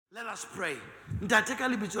Let us pray. Ntate ka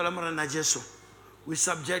lebitso la Morena Jesu, we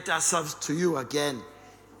subject ourselves to you again.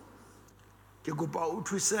 Ke kopa o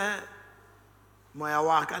thuse moya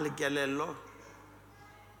wa ka le kelello,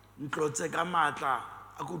 ntlotse ka matla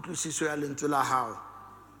a kutlwisiso ya lentswe la hao.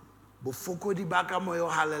 Bofokodi ba ka moya o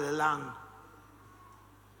halelelang,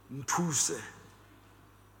 nthuse.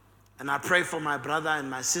 And I pray for my brother and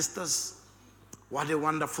my sisters. What a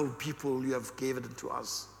wonderful people you have given to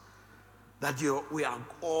us. That we are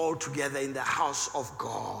all together in the house of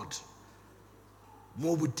God.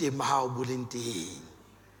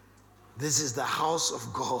 This is the house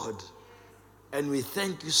of God. And we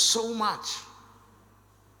thank you so much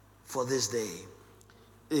for this day.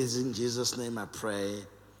 It is in Jesus' name I pray.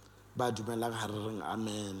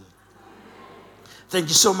 Amen. Thank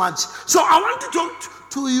you so much. So I want to talk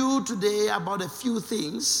to you today about a few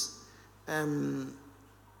things.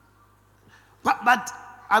 But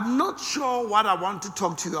I'm not sure what I want to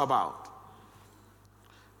talk to you about.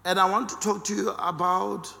 And I want to talk to you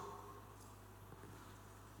about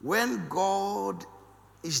when God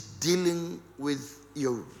is dealing with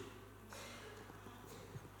you.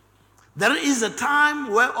 There is a time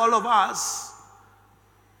where all of us,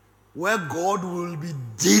 where God will be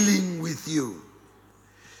dealing with you.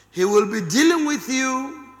 He will be dealing with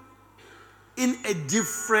you in a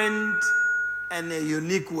different and a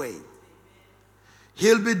unique way.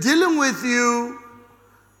 He'll be dealing with you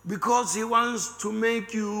because he wants to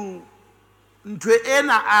make you into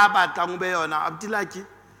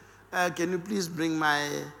can you please bring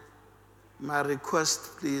my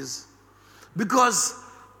request, please? Because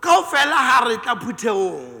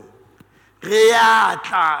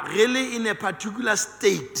really in a particular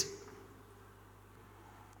state.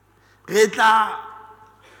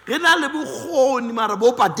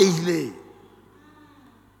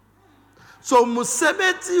 So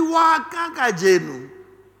mosebetsi wa ka kajeno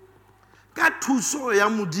ka thuso ya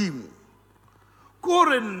modimo ko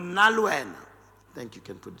re nna le wena. Thank you,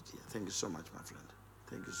 can put it here. Thank you so much, my friend.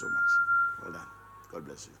 Thank you so much. Well done. God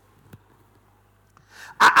bless you.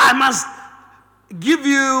 I must give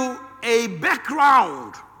you a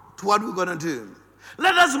background to what we're going to do.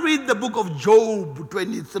 Let us read the book of Job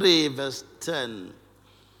 23 verse 10.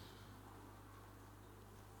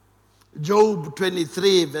 Job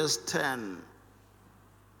 23 verse 10.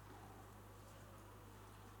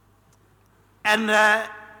 And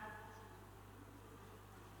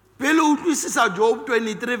this is Job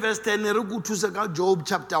 23 verse 10. Job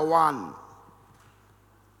chapter 1.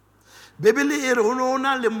 Bebele e re ho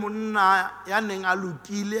na le monna ya neng a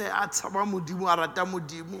lokile a tshaba modimo a rata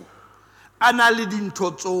modimo a na le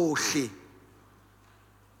dintho tsohle.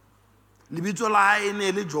 Lebitso la hae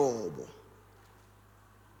ne le Job.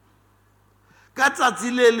 Ka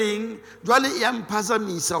tsatsi le leng jwale e a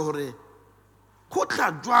mphasamisa hore go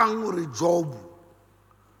tla jwang hore Job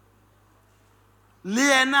le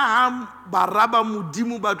yena ha baraba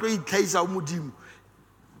modimo ba tlo itlhaisa modimo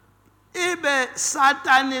ebe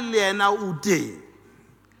Satan le yena o teng.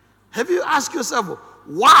 Have you asked yourself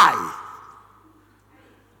why?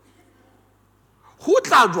 Go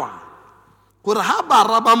tla jwang gore ha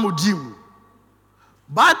baraba modimo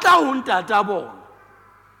ba tla ho ntata bona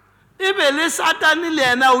ebe le Satan le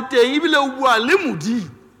yena o teng ebile o bua le modimo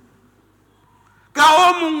ka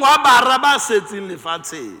o mong wa bara ba setseng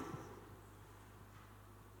lefatsheng.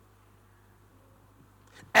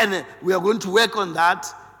 And we are going to work on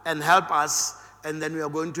that and help us, and then we are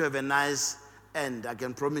going to have a nice end. I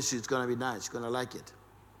can promise you it's going to be nice. You're going to like it.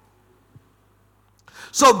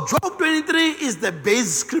 So Job 23 is the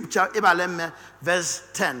base scripture, verse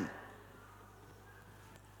 10.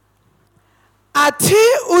 Ati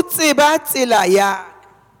utsiba tsela ya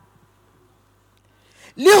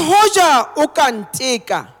le hoja o ka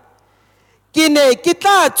nteka ke ne ke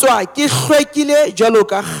tla tswa ke hlwekile jwalo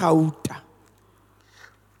ka gauta.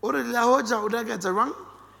 O re le hoja o da ka tswang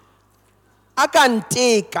A ka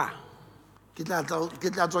nteka ke tla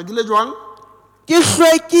tswa ke le jwang ke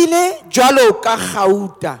hlwekile jwalo ka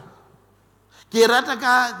gauta. Ke rata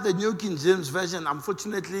ka the New King James Version.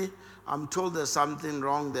 Unfortunately, I'm told there's something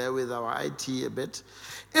wrong there with our IT a bit.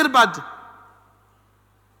 But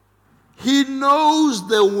he knows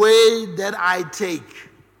the way that I take.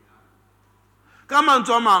 Come on,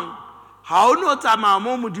 Tomang. How no tama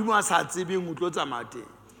mo modimo a sa tsebeng o tlo tsamaya teng.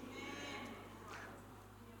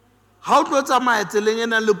 How tlo tsamaya tseleng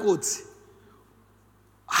ena le kotsi.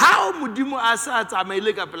 How modimo a sa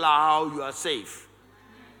tsamaile ka pela how you are safe.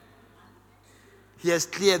 He has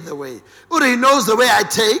cleared the way. Or he knows the way I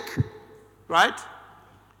take, right?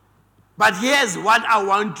 But here's what I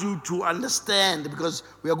want you to understand, because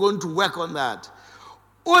we are going to work on that.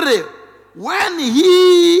 Or when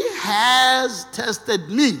he has tested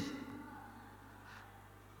me.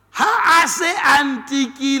 Ha a se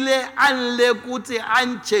antikile an lekute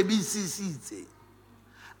an chebisisitse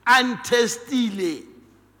an testile.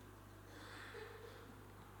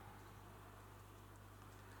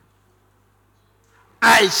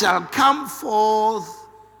 I shall come forth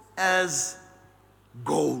as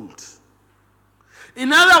gold.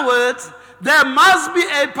 In other words, there must be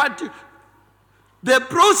a particular. The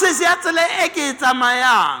process ya tsela e ke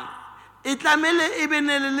tsamayang e tlamele e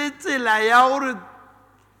bene le tsela ya hore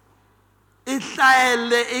e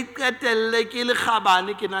hlaele e qetelle ke le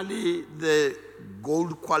khabane ke na le the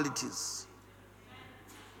gold qualities.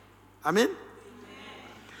 Amen.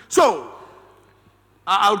 So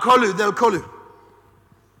I'll call you, they'll call you.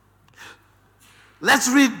 Let's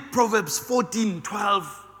read Proverbs 14,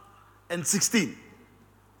 12, and 16.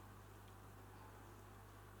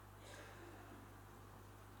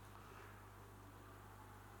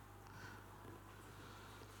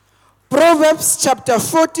 Proverbs chapter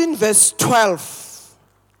 14 verse 12.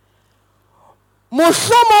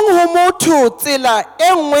 Mohlomong ho motho tsela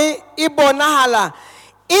e nngwe e bonahala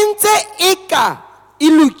e ntse eka e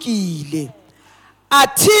lokile.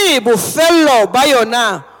 Athe bofello ba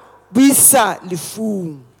yona bo isa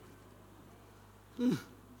lefung.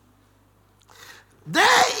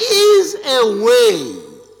 There is a way.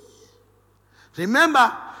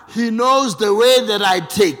 Remember, he knows the way that I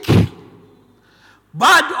take.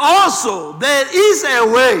 But also, there is a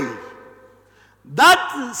way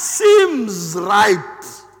that seems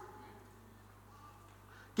right.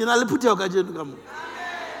 Ke na le phutego ka jeno ka mo.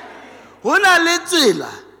 Ho na le tsela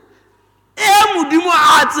e modimo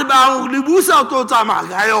a tsebang go le busa o tlo tsamaya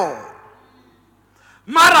ka yona.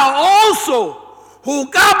 Mara also, ho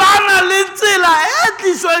ka bana le tsela e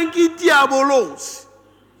tliswang ke diabolosi.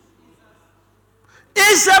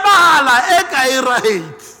 E shebahala e ka e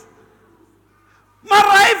right.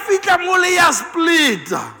 Mara e fitla mo le ya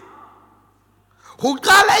splitter. Ho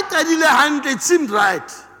qala e qadile hantle, it seemed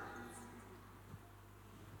right.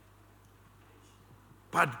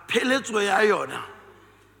 But pheletso ya yona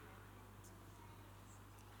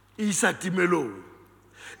isa timelong.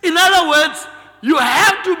 In other words, you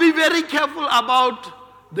have to be very careful about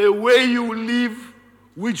the way you live,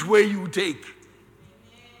 which way you take.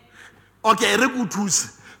 Okay,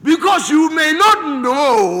 because you may not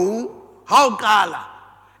know how kala.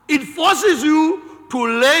 It forces you to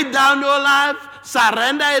lay down your life,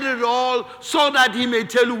 surrender it all, so that he may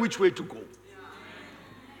tell you which way to go.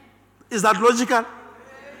 Is that logical?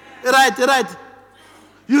 Right.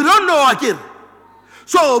 You don't know Akir.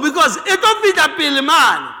 So, because it don't be the pill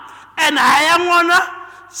man, and I am on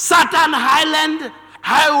a Satan Highland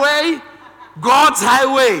Highway, God's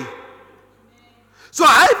highway. So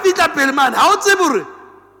I fit the pill man. How tsebure?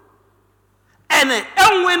 And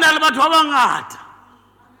engwe na le batho ba bangata.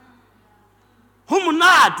 Ho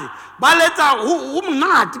monate ba letsa ho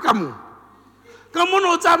monate ka mo. Ka mo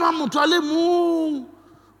no tsama motho le mong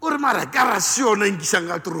o re mara karasio na nkisang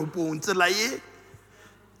ka toropong tsela ye.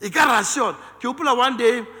 E karasio. Ke hopola one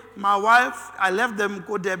day my wife, I left them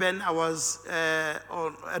go Durban. I was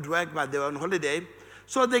at work, but they were on holiday.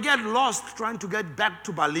 So they get lost trying to get back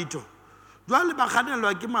to Balito. Jwale ba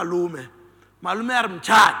khanelwa ke malume. Malume a re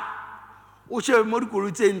mtshana. O shebe mo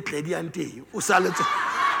dikoloi tse ntle di ante o saletsa.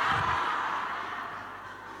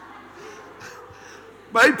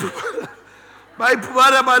 Ba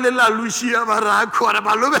ipubara ba le la lushia ba ra khora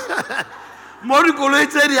malume. Mo dikoloi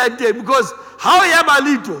tse di ante because how ya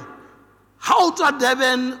Balito? How to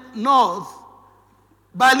Durban North?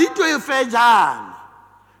 Balito e fejana.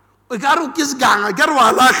 O ka re ke seganga ke re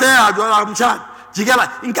wa latlhega jwala mtshana.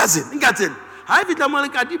 Jigela inkazin. Hai fitla mo le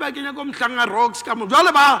katiba kenya ko mhlanga rocks ka mo.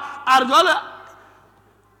 Jwale ba a jwale.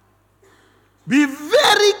 Be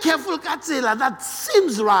very careful ka tsela that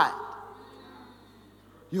seems right.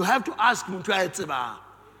 You have to ask motho a tseba.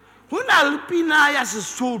 Ho na le pina ya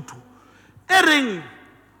Sesotho e reng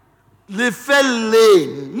le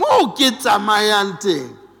felleng mo ke tsamayang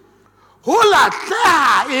teng. Ho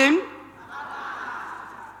latlha eng?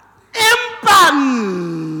 Empa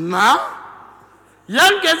nna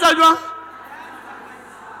yang ketsa jwang?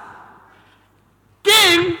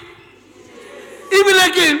 King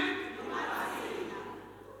ibile king.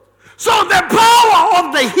 So the power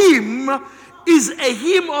of the hymn is a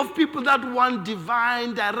hymn of people that want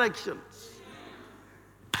divine directions.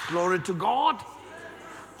 Glory to God.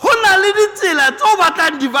 Hona le ditsela tso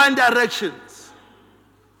batlang divine directions.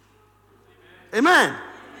 Amen.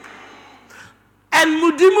 And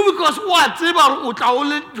mudimu because what?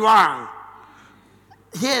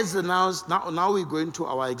 Here's the now we're going to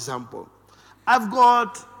our example. I've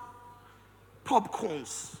got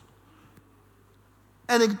popcorns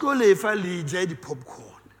and ke tlo lefa le je di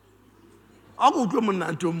popcorn a go tlo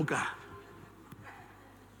monate o moka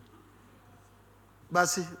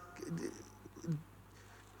basi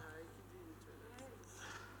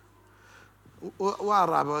wa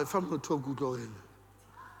raba fa motho go tlo rena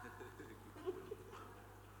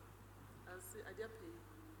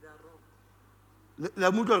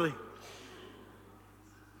la mutlo re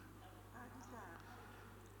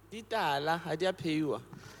ditala ha di a pheiwa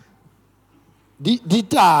di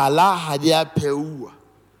tala ha di a pheuwa.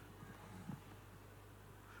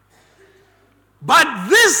 But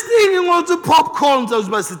this thing in all the popcorn those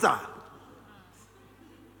basita.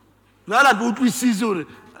 La la go twisisa hore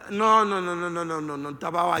no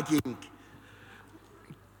taba wa keng.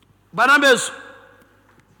 Bana beso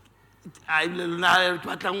ai na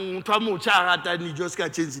batlang motho a motjha a rata dijo ska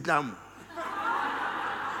change tlamo.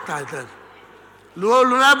 Tla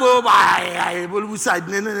lona bo ba bo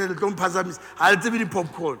busadi nene le tlo mphasamis ha le tsebe di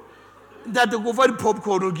popcorn ntate go fa di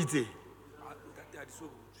popcorn o kitse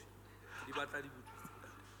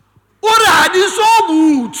o re ha di so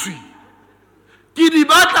butswi ke di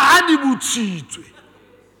batla ha di butsitswe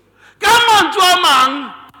ka mantswe a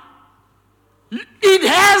mang it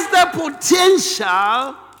has the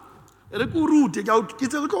potential re go rute ke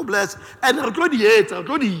tse go tlo bless and re tlo di etsa re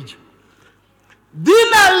tlo di ja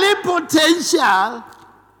Dina potential,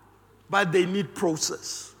 but they need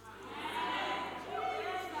process.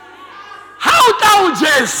 How thou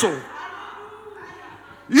Jesus?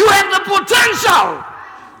 You have the potential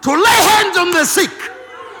to lay hands on the sick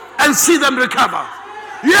and see them recover.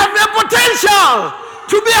 You have the potential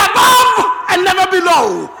to be above and never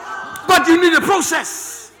below, but you need a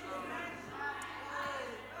process.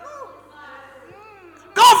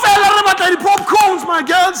 Go fella about the popcorns, my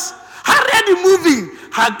girls. Already moving,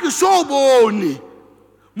 ha so bone.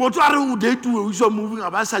 Motor who they do is moving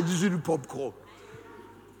about the popcorn.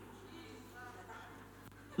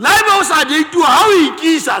 Life also they do how he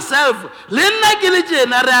keeps herself. Lena Gillige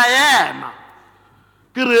na Rayama.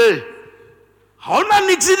 Kire. How na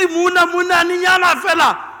nixi muna niana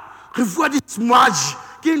fella. Refuadi smudge.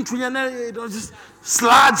 King Triana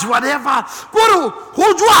sludge, whatever. Guru,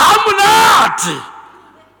 who do hamunati?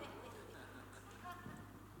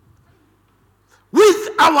 With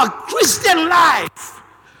our Christian life,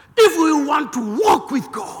 if we want to walk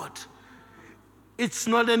with God, it's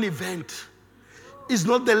not an event. It's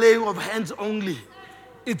not the laying of hands only.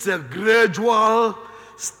 It's a gradual,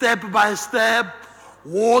 step by step,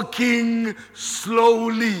 walking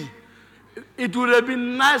slowly. It would have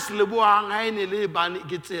been nice to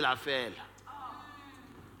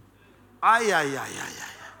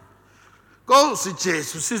go see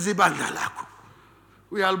Jesus, see Bandalaku.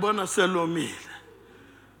 We are born a selomil.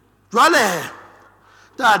 Dwale,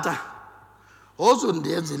 Tata. Also,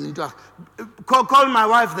 call my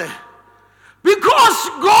wife there. Because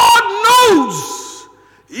God knows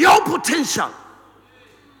your potential.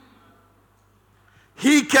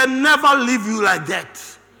 He can never leave you like that.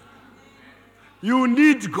 You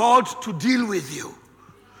need God to deal with you,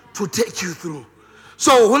 to take you through.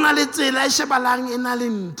 So, when I say,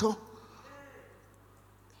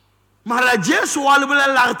 Mara Jesu walibela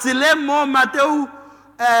lartile mo Motaung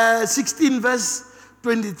 16 verse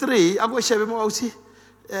 23 ako shebe mo ausi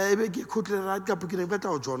ebe ke khotle right ka pukile beta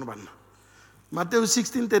o John bana Motaung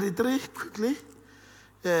 16:33 quickly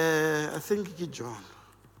I think it's John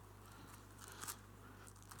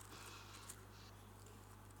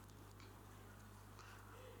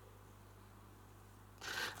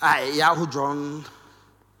Yahoo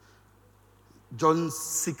John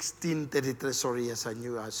 16:33. Sorry, yes, I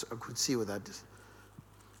knew I could see what that is.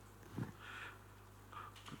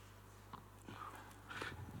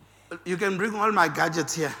 You can bring all my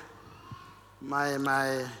gadgets here.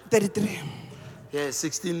 My 33. Yeah,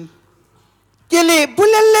 16. Ke le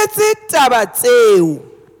bolelletse taba tseo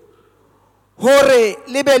hore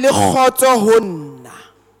le be le khotso ho nna.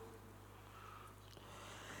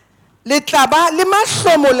 Le tlaba le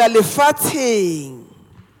mahlomola lefatsheng.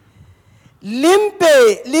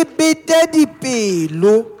 Limpe le bete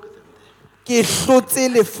dipelo ke hlotse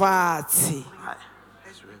lefatshe.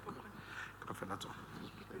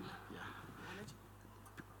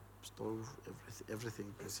 Stove,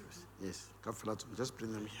 everything. Yes, just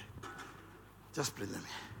bring them here. Just bring them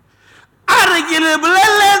here. Arigile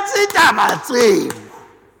bleletse taba tseo.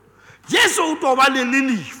 Jesu o toba le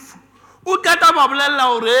lelifu. O tata ba bolella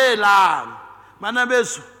hore elang. Bana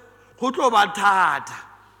beso, go tlo ba thata.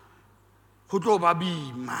 Go tlo ba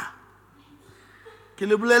bima. Ke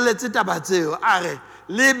le boleletse taba tseo are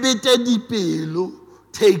le bete dipelo,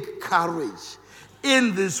 take courage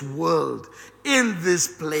in this world, in this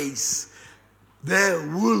place. there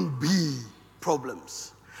will be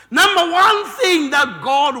problems. Number one thing that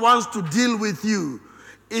God wants to deal with you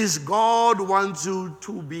is God wants you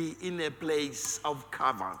to be in a place of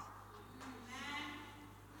cover.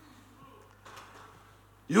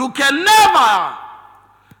 You can never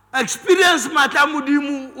experience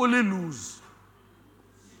Matamudimu only lose.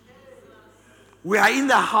 We are in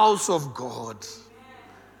the house of God.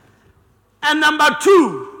 And number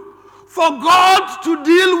two, for God to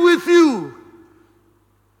deal with you,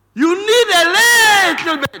 you need a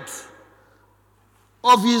little bit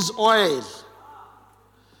of his oil.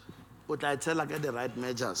 But I tell you, get the right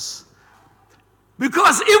measures.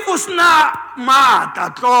 Because if it's not mad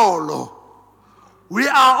at all, we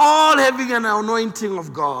are all having an anointing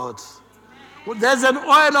of God. There's an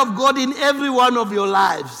oil of God in every one of your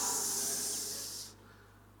lives.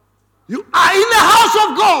 You are in the house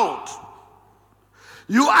of God.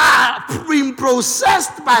 You are being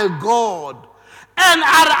processed by God. And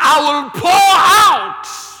I will pour out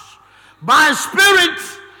my spirit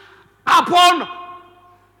upon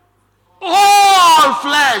all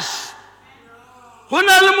flesh.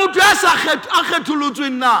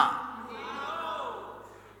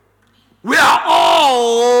 We are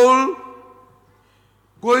all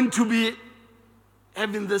going to be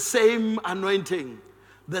having the same anointing,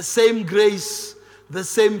 the same grace, the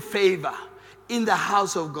same favor in the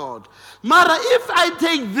house of God. Mara, if I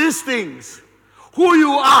take these things, who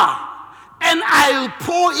you are, and I'll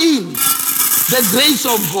pour in the grace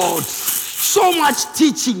of God, so much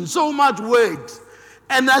teaching, so much word,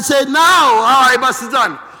 and I say, now, I must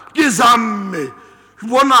done, Gizame,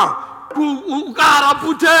 Bona,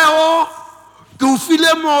 Ukaraputeo, to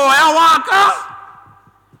Filemo,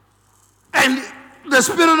 and the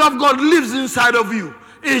Spirit of God lives inside of you.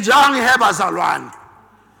 Ijang Hebazalwan,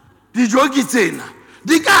 the Jogitina,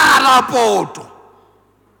 the Karapoto.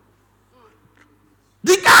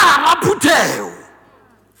 Di ka raputeo.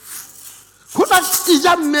 Kuna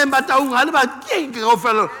ija member taung hale ba keng ka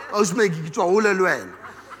ofela o se make ke tswa ho le lwena.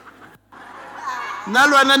 Nna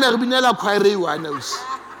lwana ne re binela khwaere wa na usi.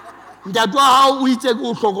 Ntatwa ha o itse ke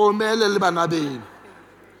o hlokomele le bana beng.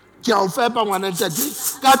 Ke a o fepa ngwana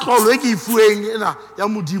ntati ka tlolo e ke ifueng ena ya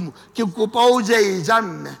modimo ke kopa o je ija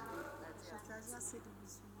mme.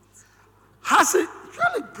 Ha se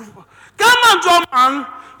jale come on man.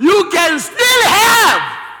 You can still have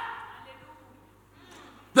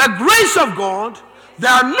the grace of God, the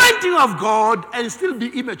anointing of God, and still be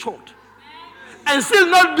immature. And still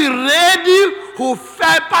not be ready to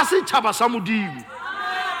pass it. Am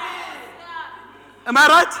I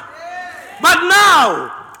right? But now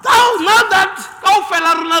that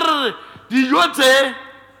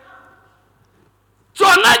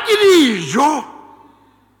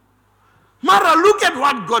Mara, look at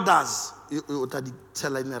what God does. You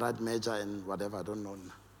tell in the right measure and whatever, I don't know.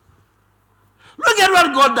 Look at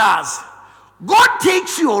what God does. God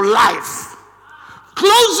takes your life,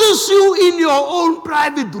 closes you in your own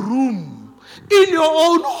private room, in your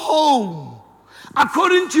own home,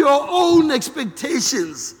 according to your own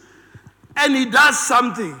expectations, and he does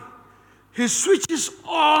something. He switches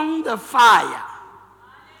on the fire.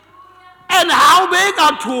 And how big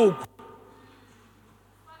a talk?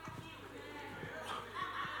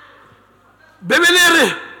 Baby,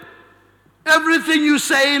 everything you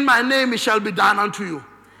say in my name, it shall be done unto you.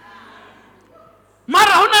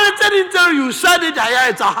 You said it,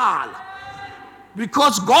 it's a hal.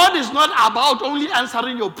 Because God is not about only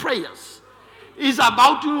answering your prayers. He's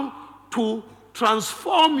about to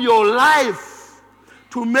transform your life,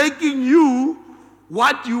 to making you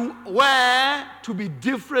what you were to be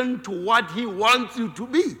different to what he wants you to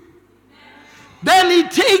be. Then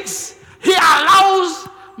he allows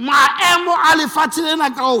my emo alifatilena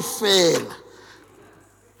kaofela.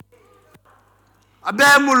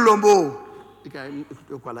 Abemu lombo.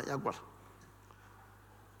 Yakwala.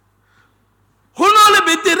 Hunole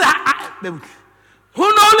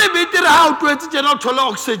bitira how to eti jena thola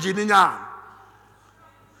oxygen nya.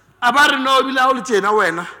 Abari no bila uli tjena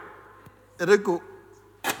wena. Ereko,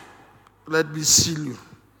 let me seal you.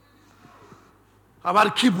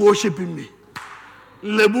 Abari keep worshiping me.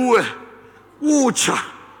 Lebuwe, ucha.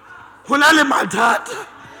 Hulale matata.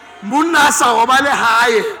 Munasa wabale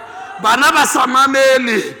haye. Bana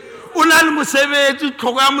basamameli. Unale musebeti,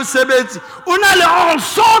 koga musebeti. Unale all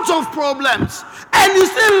sorts of problems. And you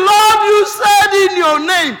say, Lord, you said in your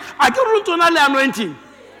name. I can't unale anointing.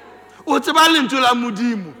 Utebali ntula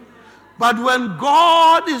mudimu. But when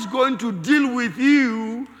God is going to deal with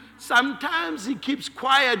you, sometimes he keeps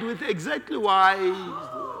quiet with exactly why.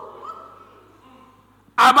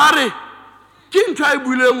 Abare, kin try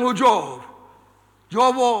buleng ho Job.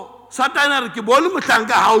 Jobo Satan a re ke bone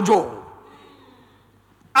mohlanka ha o jo.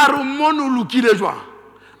 A re mono lokile jwa.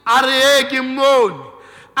 A re ke mmone.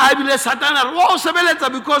 A bile Satan a re o sebeletsa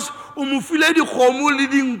because o mo file dikgomo le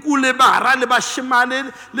dinku le bara le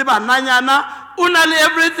bashemane le bananyana o na le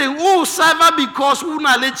everything o serve because o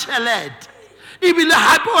na le tšhelete. Ebile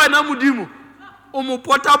hape wena modimo o mo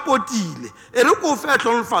potapotile. E re ko fe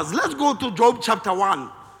tlhonolofatse. Let's go to Job chapter 1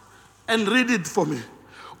 and read it for me.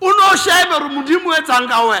 Uno shebe re modimo e tsang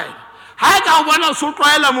ka wena. Ha e ka o bona so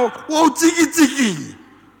tlwaela mo o tsikitsiki.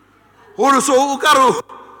 Hore so o ka re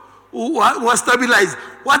o stabilize.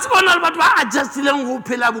 What's going on? But I just didn't go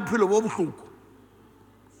pay la bophelo bo bohloko.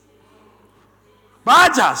 Ba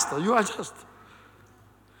just, you are just.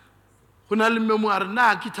 Hona le memoir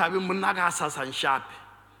na ke thabe monna ka sa san sharp.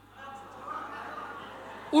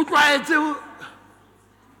 O tlwaetse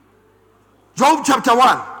Job chapter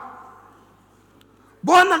 1.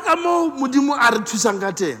 Bona ka mo modimo a re thusang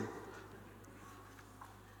ka teng.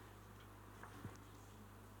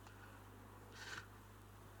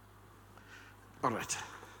 All right.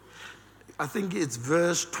 I think it's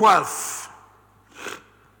verse 12.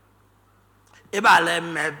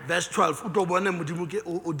 Verse 12.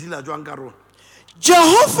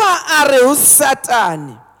 Jehova a re ho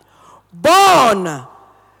Satane, bona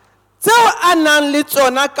tseo a nang le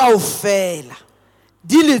tsona kaofela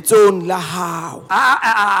di letsong la hao.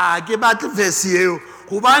 Ke batle verse eo.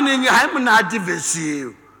 Hobaneng ha e monate verse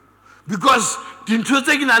eo. Because dintho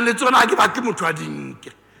tse ke nang le tsona ha ke batle motho a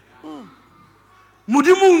dinke.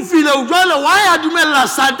 Modimo mfile o jwale why a dumella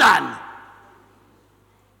Satan?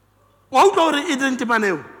 Wa utlwa hore e dinte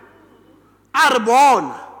maneo. A re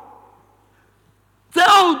bona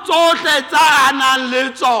tseo tsohle tsa nang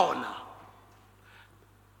le tsona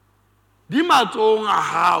di matsong a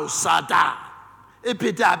hao Satan. E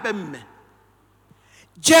phete hape mme.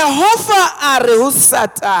 Jehova a re ho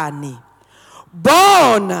Satane,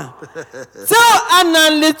 bona tseo a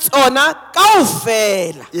nang le tsona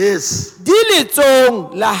kaofela Yes. di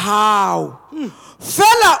letsong la hao.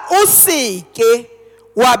 Fela o seke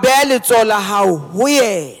wa beha letso la hao ho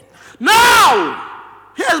yena. Now,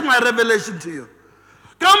 here's my revelation to you.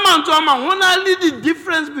 Come on, when I lead the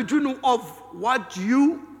difference between of what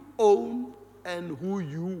you own and who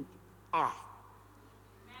you are.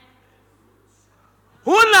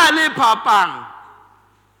 Hona le papang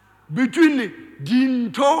between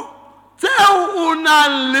dintho tseo o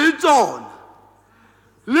nang le tsona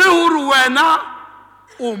le hore wena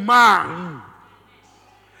o mang.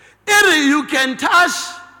 You can touch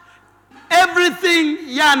everything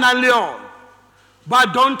yana leon,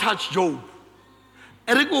 but don't touch Job.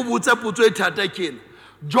 Ere ko botsa potso e thata kena.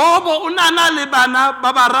 Job o nana le bana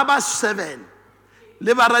ba baraba 7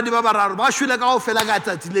 le baradi ba bararo ba shwele ka ofela ka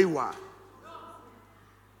tsatsi le iwa.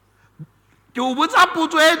 Ke o botsa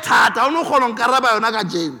potso e thata o no kgona nkaraba yona ka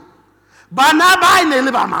jeng. Bana ba ine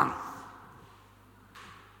le ba mang?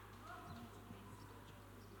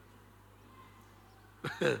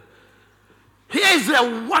 Here is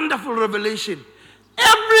a wonderful revelation.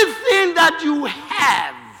 Everything that you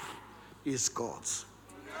have is God's.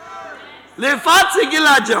 Lefatshe ke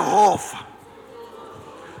la Jehova.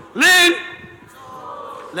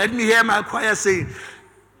 Let me hear my choir sing.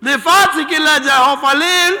 Lefatshe ke la Jehova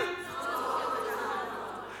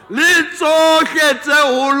le tsohle tse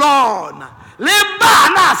ho lona le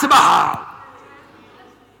bana se ba hao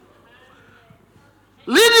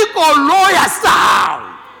le dikoloi tsa hao.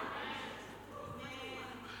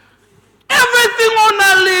 Everything on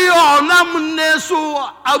a leona mneso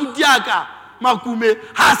audiaka makume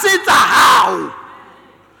hasita how.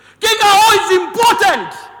 It's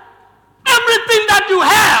important. Everything that you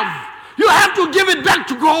have to give it back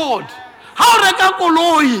to God. How reka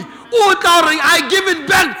koloi I give it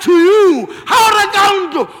back to you. How reka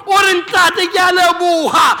or in tate ke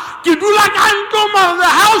leboha ke dula ka ntlo, the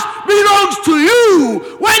house belongs to you.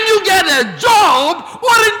 When you get a job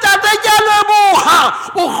or in tate ke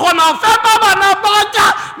leboha o khona fepa bana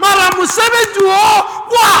baka mara mosebetsi o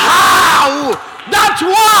kwa hao.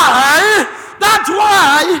 That's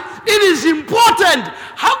why it is important.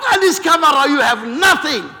 How can this camera you have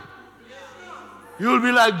nothing? You'll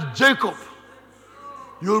be like Jacob.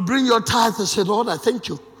 You'll bring your tithe and say, Lord, I thank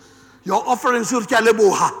you. Your offering sur ke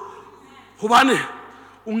leboha. Hobane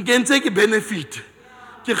unkentse ke benefit.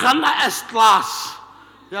 Ke khanna S-Class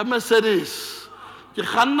ya Mercedes. Ke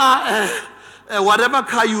khanna whatever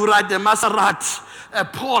car you ride, a Maserati, a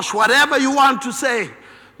Porsche, whatever you want to say.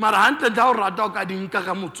 Mara hantle da o rata ka dinka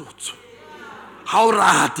ka motsotso. Ha o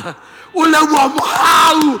rata. O leboha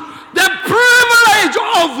mohau. The privilege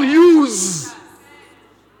of use.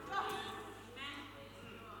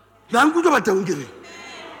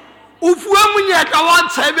 o fuwe monyetla wa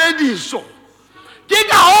tshebediso ke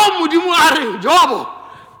ka ho modimo a reng Jobo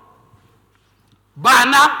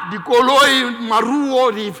bana dikoloi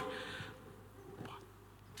maruo di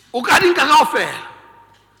o ka dinka kaofela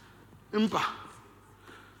empa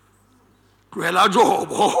tlohela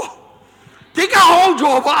Jobo ke ka ho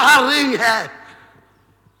Jobo a reng he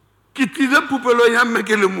ke tlile pupelong ya mme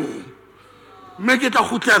ke le mong mme ke tla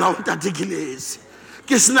kgutlela ho ntate Kelesi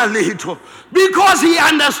ke sena letho because he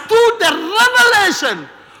understood the revelation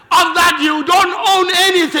of that you don't own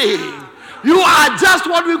anything. You are just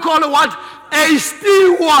what we call a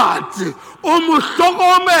steward. O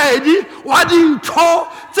mohlokomedi wa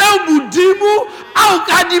dintho tse modimo a o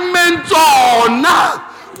ka di mentsona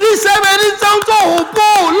di sebeditse tso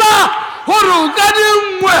hopola hore o ka di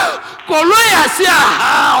nngwe koloi ha se ya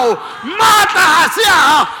hao matla ha se ya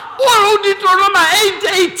hao o Deuteronomy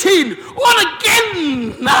 8:18 o re ke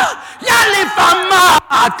nna ya lefa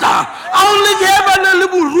matla a o le heaven le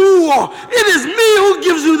boruo. It is me who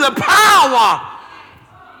gives you the power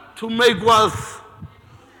to make wealth.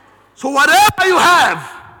 So whatever you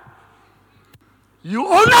have, you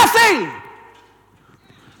own nothing.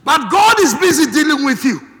 But God is busy dealing with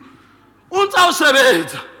you. Unta o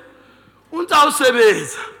sebetsa.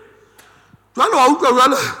 Jwale wa utlwa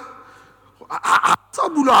jwale sa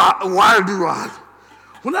bula wild.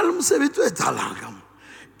 Hona le mosebetsi o etsahalang ka mo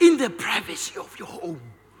in the privacy of your home.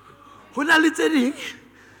 Hona le tse ding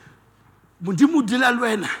modimo dila le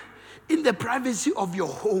wena in the privacy of your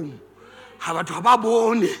home. Ha batho ba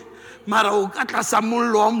bone mara o ka tlasa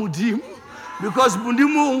mollo wa modimo because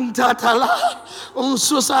modimo o nthathala o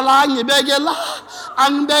nsosala ngibekela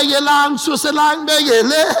angibekela nsosela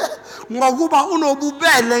ngibekele ngokuba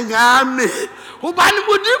unobubele ngami ubani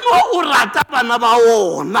modimo o rata bana ba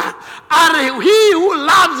wona are he who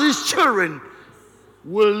loves his children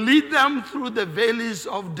will lead them through the valleys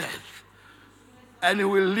of death and he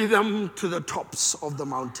will lead them to the tops of the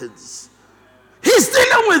mountains. He's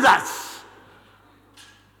dealing with us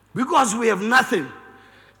because we have nothing.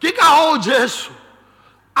 Ke ka ho Jesu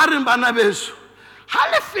a re bana beso ha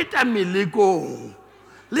le feta melekong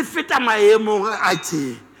le feta maemong a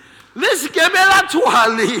tse le sekebela tshoha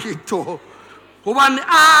letho hobane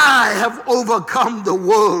I have overcome the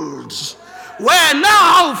world. Where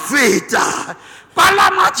now feta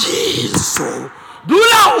palama Jesu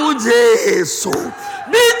dula ho Jesu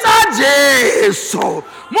bitsa Jesu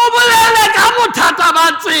mo bolele ka bothata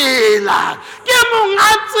ba tsela ke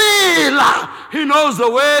monga tsela. He knows the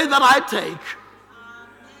way that I take,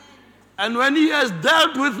 and when he has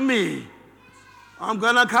dealt with me, I'm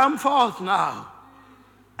gonna come forth now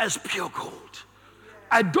as pure gold.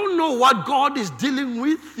 I don't know what God is dealing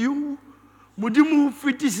with you. Modimo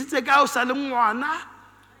fitisitse ka o sa le ngwana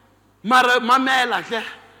mara mamela hle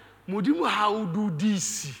modimo ha o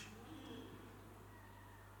dudisi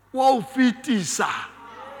wa o fitisa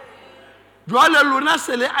jwale lona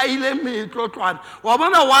sele a ile metlotlwana wa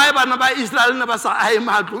bona why bana ba Israel ne ba sa a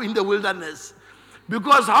matlo in the wilderness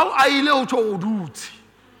because how a ile o tlo dutse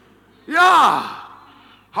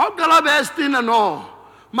how kala bestina no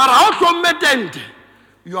mara how competent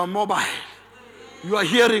you are mobile, you are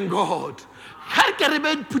hearing God. Ha ke re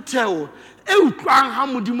be phuteo e utlwang ha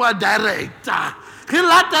modimo a director ke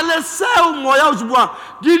latele seo moya o bua.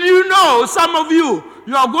 Did you know some of you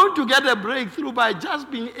are going to get a breakthrough by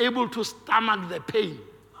just being able to stomach the pain?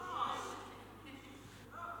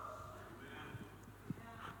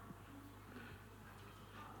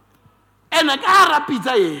 And ka ra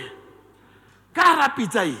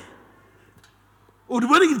pizza e o di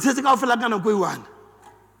bone ke tsetse ka o fela kana go iwana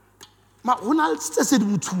ma hona le tse se di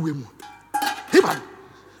mothuwe mo he bana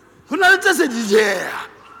hona le tse se di jea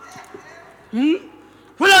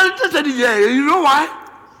hona le tse se di jea. You know why?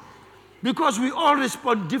 Because we all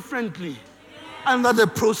respond differently under the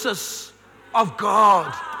process of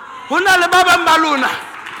God. Hona le ba bang ba lona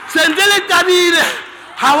sentele tabile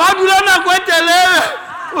ha wa dula na go telele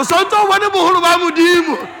o sontso o bone boholo ba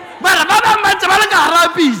modimo ba bang ba tsaba le ka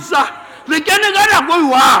rapisa le kene ka na go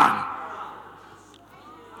iwana.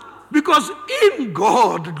 Because in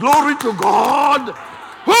God, glory to God,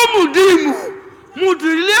 ho modimo motho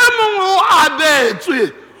le mong o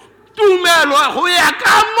abetswe tumelo ho ya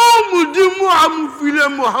ka mo modimo a mo file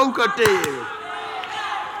mo haukateng.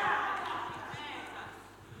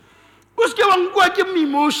 O se ke wa nkwa ke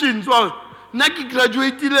emotions wa nna ke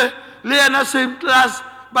graduateile le yana same class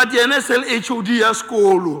but yena sel HOD ya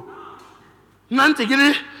sekolo nna ntse ke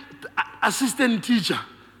le assistant teacher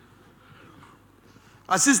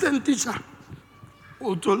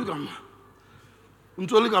o tsole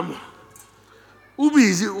ka mo o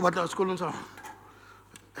busy o batla sekolong sa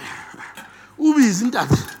o busy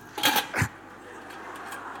ntate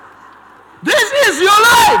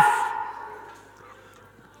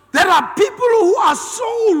are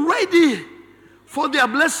so ready for their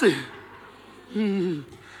blessing.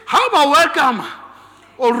 How about welcome?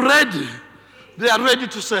 Already, they are ready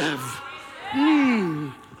to serve.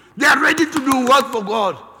 They are ready to do work for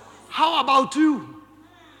God. How about you?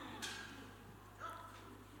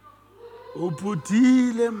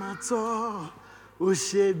 Uputile matso,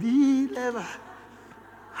 ushebile ba,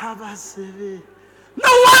 habasebe. No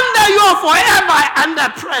wonder you are forever under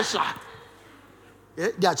pressure.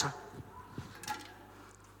 Diacha.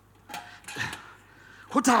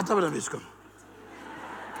 Who thought about this? Come.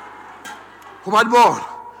 Who bad ball?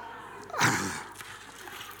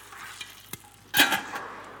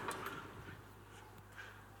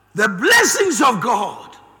 The blessings of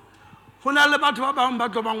God.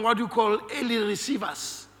 What you call early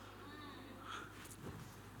receivers.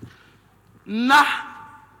 Nah.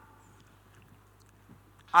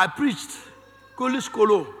 I preached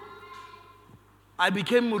Kolo. I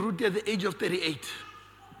became rooted at the age of 38.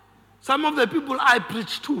 Some of the people I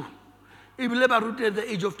preached to, Ibileba rooted at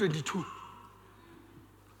the age of 22.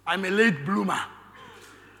 I'm a late bloomer.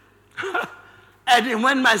 And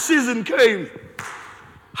when my season came,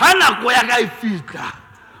 Hana koya fita.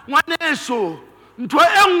 Mwaneso, ntwe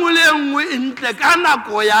engule intle kana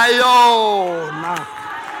koya yona.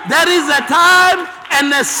 There is a time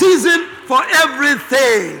and a season for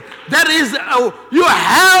everything. There is you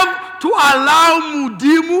have to allow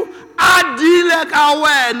mudimu adile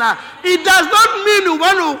kawena. It does not mean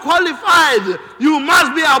when you qualified, you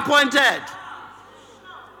must be appointed.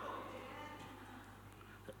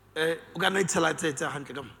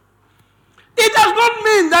 It does not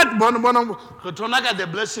mean that the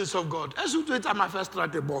blessings of God. As you do it, my first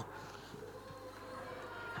strategy.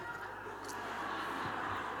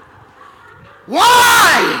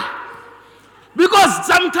 Why? Because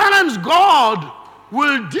sometimes God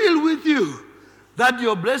will deal with you that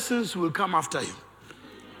your blessings will come after you.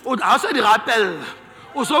 Also the rappel.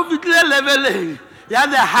 Also leveling. You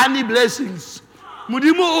have the honey blessings.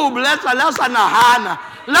 Mudimu bless Allah sana hana.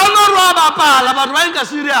 La no roba pa, but when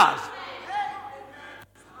serious.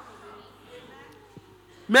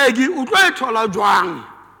 Megi utwe thola jwang.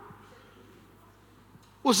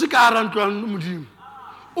 Usikara ntwana mudimu.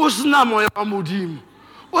 Usna moya mudimu.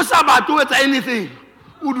 Usabato with anything.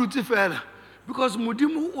 Uduti fela. Because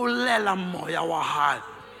mudimu ulela moya wa hai.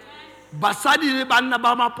 Basadi ni banna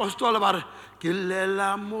bama apostol bare.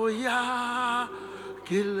 Kilela moya.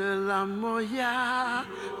 Kilela moya.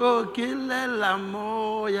 Oh kilela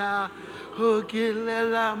moya. Oh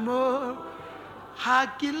kilela moya.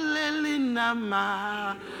 Hakileli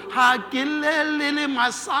nama. Hakileli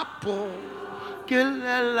masapo.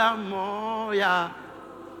 Kilela moya.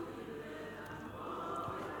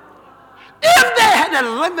 If they had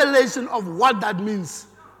a revelation of what that means,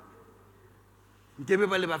 ke be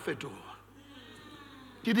ba le ba fetoha.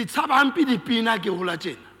 Ke di tshaba hampi di pina ke hola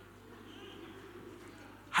tjena.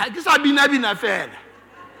 Ha ke sa bina fela.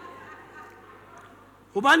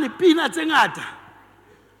 Hobane pina tse ngata,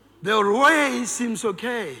 the way seems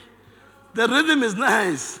okay. The rhythm is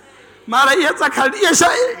nice. Mara yetsa khaldi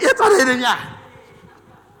yetsa redenya.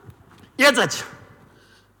 Yetsa tjha.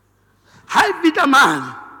 Hai bita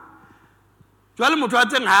man. Jwale motho a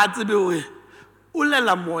tseng ha tsebe hore o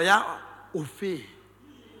lela moya o fe.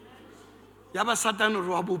 Ya ba Satan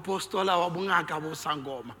ro wa bopostola wa bongaka bo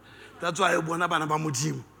sangoma. That's why you bona bana ba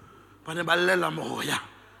modimo. Bana ba lela moya.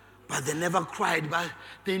 But they never cried, but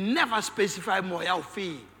they never specified moya o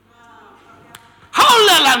fe. How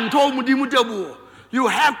lela nto modimo tebo? You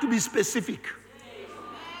have to be specific.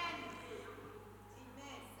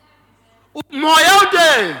 Moya o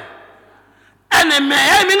te. Ene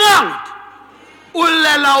meya minang.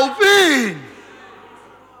 Ulela ufini.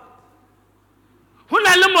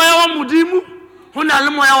 Huna le moya wa mudimu, huna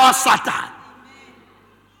le moya wa Satan.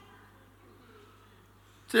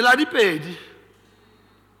 Tsela di pedi.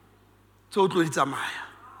 Totally tsamaya.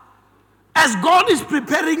 As God is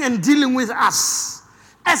preparing and dealing with us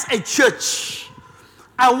as a church,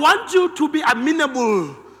 I want you to be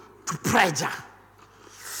amenable to pressure.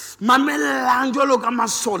 Mamela anjolo kama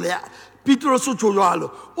sole. Petro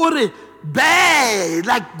sotholwalo. Ore be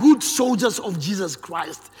like good soldiers of Jesus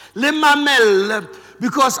Christ. Le mamel,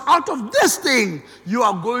 because out of this thing you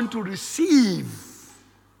are going to receive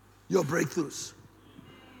your breakthroughs.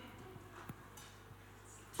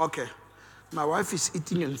 Okay, my wife is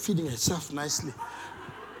eating and feeding herself nicely,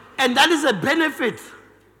 and that is a benefit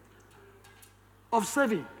of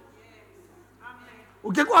serving.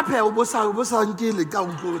 Okay, go up here.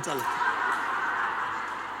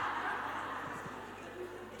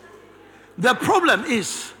 The problem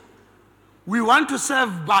is, we want to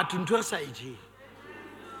serve but into a side.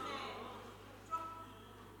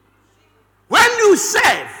 you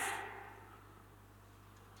serve,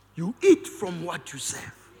 you eat from what you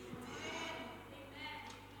serve.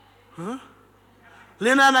 Huh?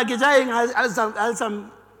 Lenana kijaing has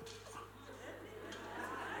some.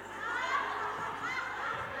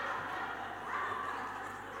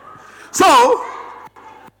 So,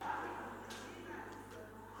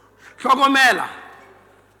 Shokomela.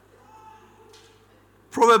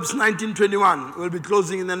 Proverbs 19:21. We'll be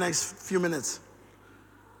closing in the next few minutes.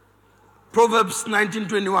 Proverbs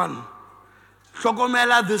 19:21.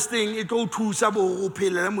 Shokomela this thing, it will thusa bo go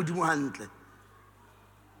phela le modimo hantle.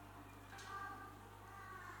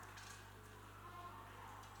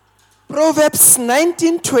 Proverbs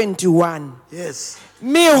 19:21. Yes.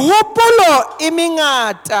 Mehopolo e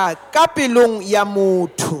mengata ka pelong ya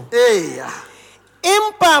motho.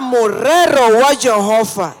 Empa morero wa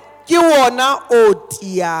Jehova ke wona o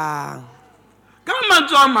tiang. Come on,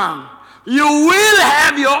 Tomang. You will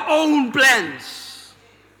have your own plans.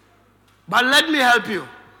 But let me help you.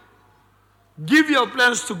 Give your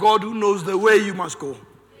plans to God who knows the way you must go.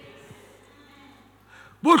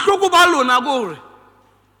 Bohloko ba lona gore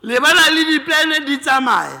le bana le di plan di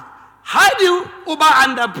tsamaye. How do you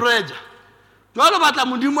under pressure? Jwalo batla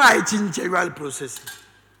modimo a itsintse jwale process.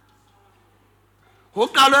 Ho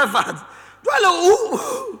kalo fat. Jwale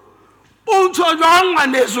o ntso jwang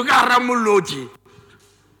ngwaneso ka hara mollo.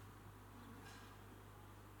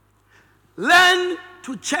 Learn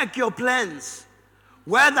to check your plans.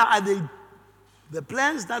 Whether are they the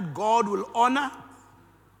plans that God will honor,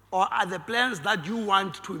 or are the plans that you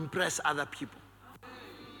want to impress other people?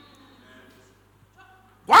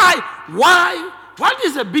 Why? What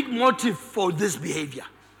is a big motive for this behavior?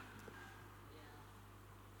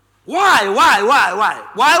 Why?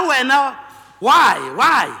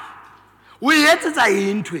 We hate it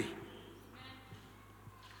into it.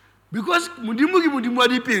 Because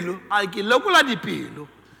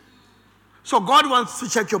so God wants to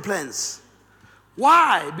check your plans.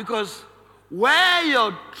 Why? Because where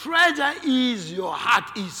your treasure is, your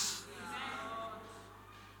heart is.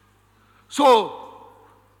 So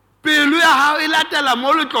pelo ya hao e latela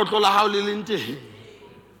mo letlotlo la hao le leng teng.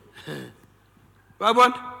 Ba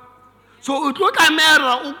bona? So o tlo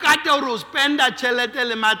tlamela o kate gore o spenda tšhelete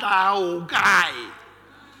le matla a hao kae.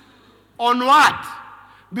 On what?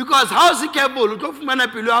 Because how se careful o tlo fumana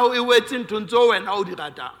pelo ya hao e wetse nthong tseo wena o di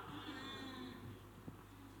ratang.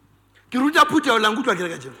 Ke ruta phutha o la nkutlwa ke re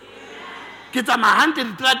ka jeno. Ke tsamaya hantle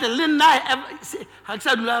ditrate le nna ha ke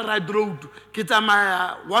sa dula right road. Ke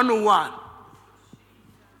tsamaya 101.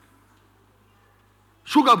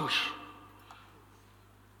 Sugar bush.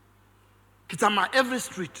 Kitama every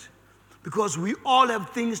street. Because we all have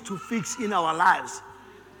things to fix in our lives.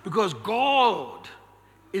 Because God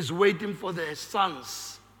is waiting for the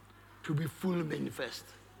sons to be fully manifest.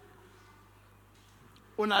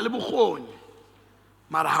 Ona le bokgoni,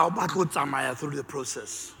 mara ha o batla tsamaya through the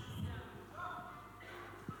process.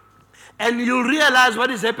 And you'll realize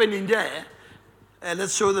what is happening there.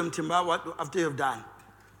 Let's show them, Timba, what after you've done.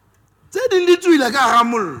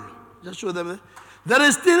 Just show them. There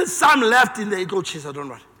is still some left in the eco cheese. I don't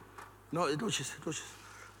know. No, eco cheese.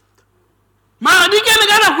 Man, you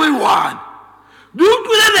can't go one. Do you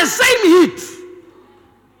the same heat?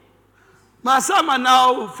 Masama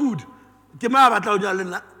now food.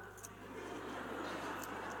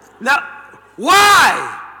 Now,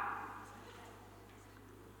 why?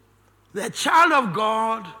 The child of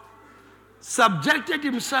God subjected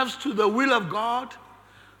himself to the will of God.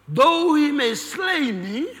 Though he may slay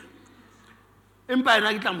me, empire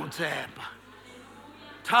kita motsepa.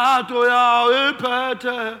 Tato ya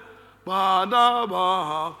epete bana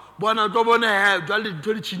ba bona tobone he jwale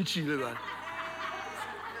dintho di tshintshile ba.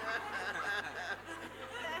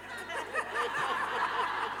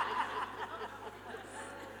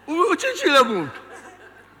 O tshintshile motho.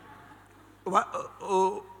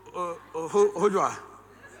 Ho jwa.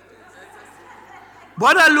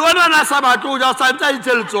 Bona luona na sabato ja santsa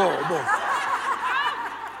itseltsobo.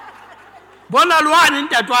 Bona luana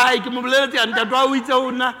ntatwa ha ke mo boleletse ya ntatwa o itse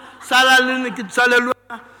ona sala le ke sala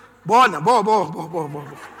luana. Bona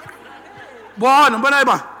bona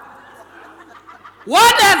ba.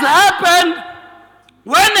 What has happened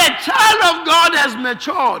when a child of God has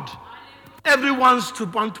matured? Everyone's to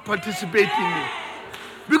want to participate in it.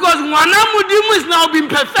 Because ngwana modimo is now being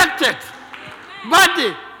perfected.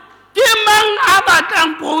 But Kimang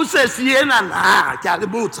abatang process yena na kya le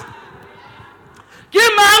botsa.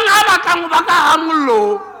 Kimang abatang baka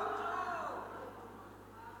hamulo.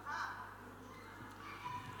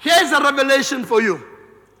 Here's a revelation for you.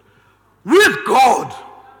 With God,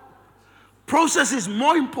 process is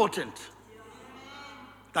more important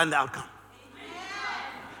than the outcome.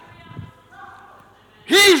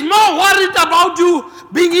 He is more worried about you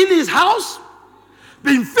being in his house,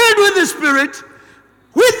 being filled with the Spirit,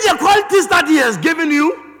 with the qualities that he has given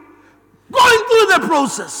you, going through the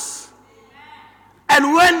process.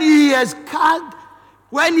 And when he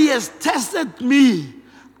has tested me,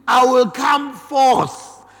 I will come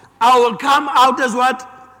forth. I will come out as what?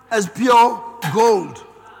 As pure gold.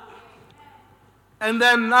 And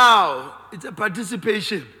then now, it's a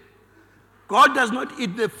participation. God does not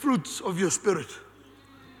eat the fruits of your spirit.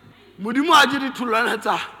 Modimo a di ditholwana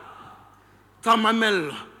tsa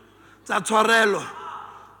mamello, tsa tshwarelo,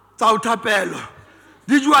 tsa ho thapelo.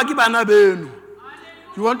 Di jewa ke bana beno.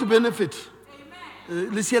 You want to benefit?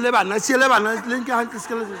 Le siele bana, le nke hantle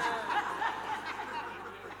sekele.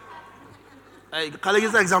 Ai, kale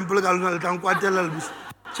ke example ka lona le tla nkwatela le bisa.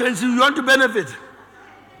 Change, you want to benefit?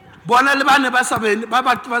 Bona le bana ba sa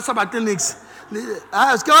batle nix.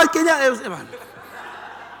 Ah, ska wa kenya e bana.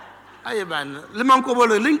 Ai bana, le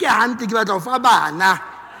mankobolo le nke hantle ke batla ho fa bana.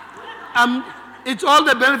 It's all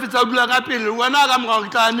the benefits of dula ka pele. Wena ka mo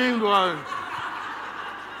ka ning lo.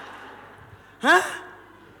 Huh?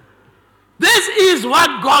 This is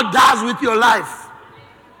what God does with your life.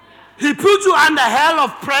 He puts you under hell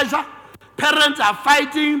of pressure. Parents are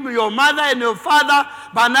fighting, your mother and your father,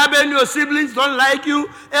 Banabe and your siblings don't like you.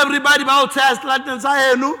 Everybody about says Latin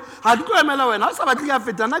Sayenu.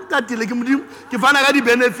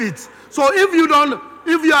 Benefits. So if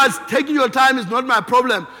you are taking your time, it's not my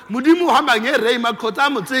problem. Mudimu hambange reima kota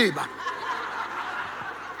mutiba.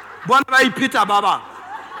 Bonai Peter Baba.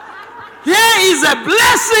 Here is a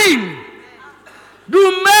blessing.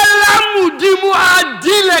 Dumela mudimu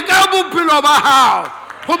adile kabu pilobahao.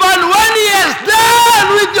 But when he is done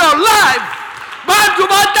with your life, but to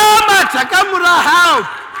batama chakamura how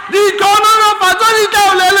the kono patolita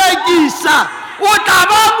ulele kisa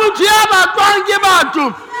utababu chiaba kwangi batu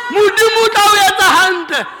mudimu taweta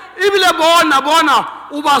hante ibile bona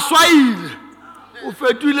ubaswaile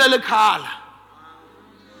ufetwile le khala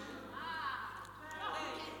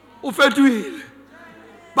ufetwile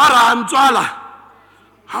bara mtswala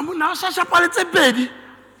hamuna sasha paletse pedi.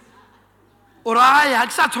 Oraya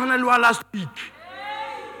ke sa tshwanelwa last week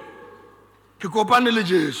ke kopane le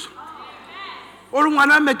Jesu o re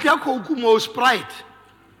ngwana metla khouku mo Sprite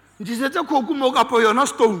ntse khouku mo ka po yona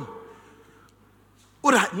stone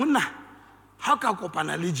o re monna ha ka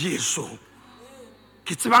kopana le Jesu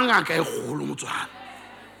ke tsebanga ka e golo motswana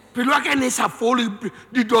pelo ka ne sa fole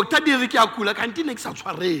di doctor di re ke a kula ka ntine ke sa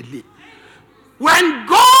tshwarele. When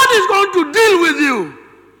God is going to deal with you,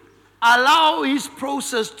 allow his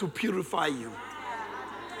process to purify you.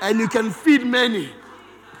 And you can feed many.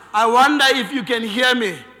 I wonder if you can hear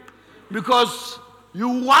me. Because you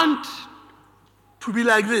want to be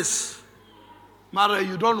like this. Mara,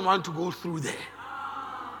 you don't want to go through there.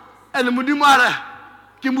 And mudimara,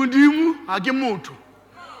 ki mudimu, ha ki mutu.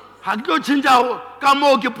 Ha ki o chinja ka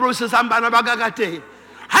mo ki process ambana ba ka teng.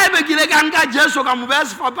 Ha be kile ka nka Jesu ka mo beya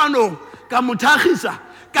sefapanong, ka mo thagisa.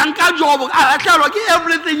 Kanka job a tlalo ke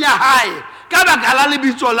everything ya hae ka baka la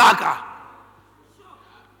lebitso laka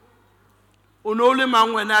o no le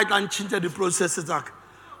mangwena a tla ntšhintša di processes tsaka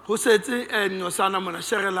go setse nyosana mona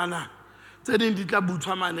shegelana tse ding di tla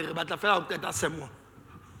buthwa mane re batla fela go qeta sermon.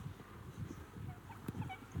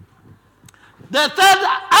 The third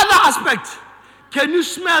other aspect, can you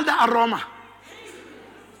smell the aroma?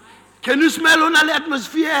 Can you smell on the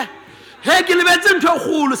atmosphere? Hey, ke lebetse ntho e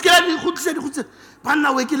kgolo se ke la di khutse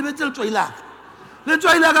banna we ke lebetse le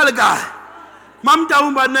tswailaka le kae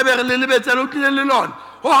Motaung ba nne be re le lebetse le tlile le lona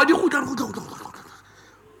ho di khutla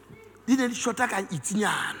di ne di shota ka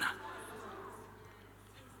itsinyana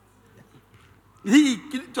di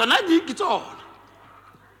tsona di ke tsona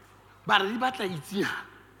ba re di batla itsinyana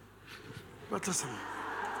batla sa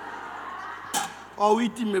o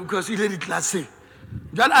itime because ile di classing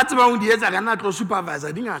jalo a tseba o di etsa kana tlo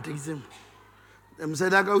supervisor di ngata itsemo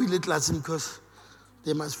mseda ka o ile classing because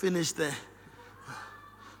they must finish there.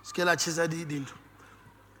 The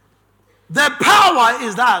power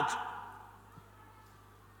is that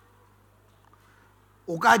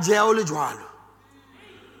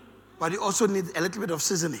but you also need a little bit of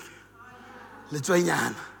seasoning.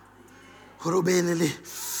 Letswanyana. Horobene le.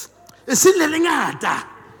 E se le ngata.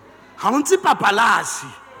 Ha o ntse papalasi.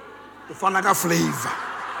 O fana ka flavor.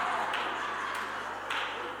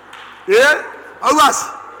 How was?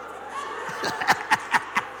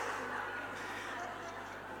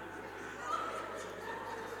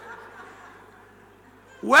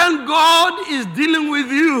 When God is dealing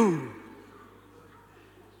with you,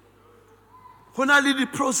 honali the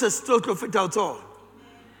process total fit out all.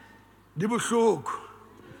 Di bohloko.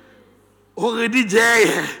 Already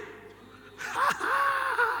jay.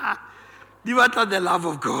 Di batla the love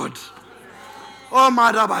of God. Oh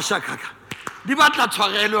mara bashakaka. Di batla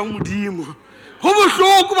tshwarelo ya Modimo. Ho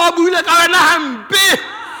bohloko ba buile ka wena hampe.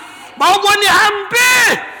 Ba o bone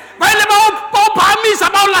hampe. Ba ile ba o phamisa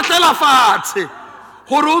ba o latlela fatshe.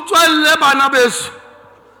 Hore o tswelle bana beso.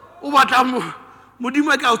 O batla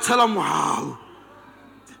Modimo ka o tshela mohau.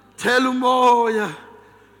 Thela umoya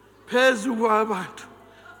phezu kwabantu.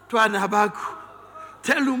 Twana bakho.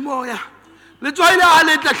 Thela umoya. Le tswaile a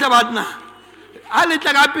le tla hlabana. A le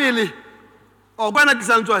tla ka pele. O bana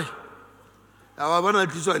tlisang tswai. Ya bana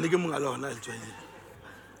tliswa ne ke mongala hona le tswaile.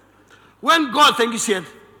 When God, thank you, said,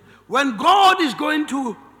 when God is going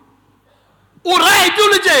to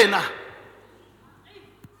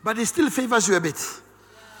but he still favors you a bit.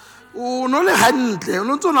 O no le hantle, o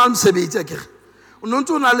no tsona msebetsi akere. O no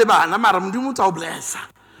tsona le bana mara Modimo tsa o blessa.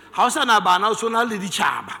 Ha o sana bana o sona le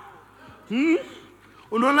ditjhaba.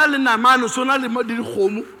 O no na le namano, o sona le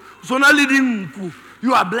dikgomo, o sona le dinku.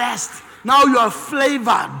 You are blessed. Now you are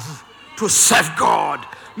flavored to serve God.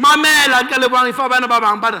 Mamela ke le bang ifa bana ba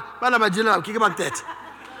bang bana ba jela ke ba tete.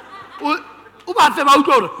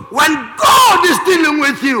 When God is dealing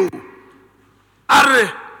with you,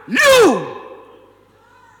 you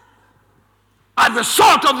are the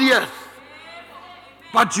salt of the earth.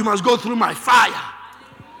 But you must go through my fire,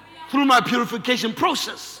 through my purification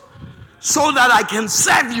process, so that I can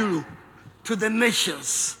serve you to the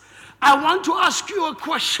nations. I want to ask you a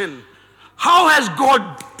question. How has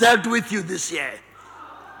God dealt with you this year?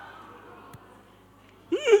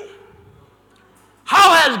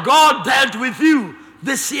 How has God dealt with you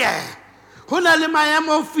this year? Hona le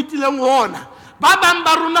maemo fitileng hona. Ba bang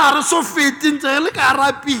ba rona re so fete ntse le ka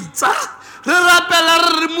ra pizza. Re rapela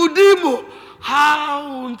re Modimo. Ha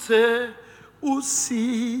o ntse o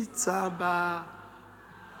sitsa ba.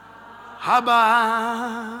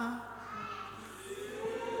 Haba.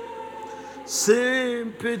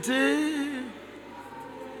 Sympathy.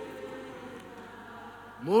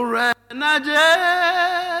 Morena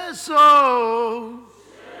Jesu.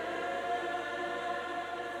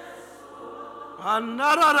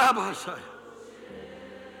 Anarabasha.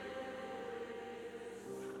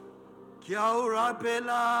 Kia ora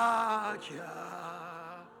pela kia.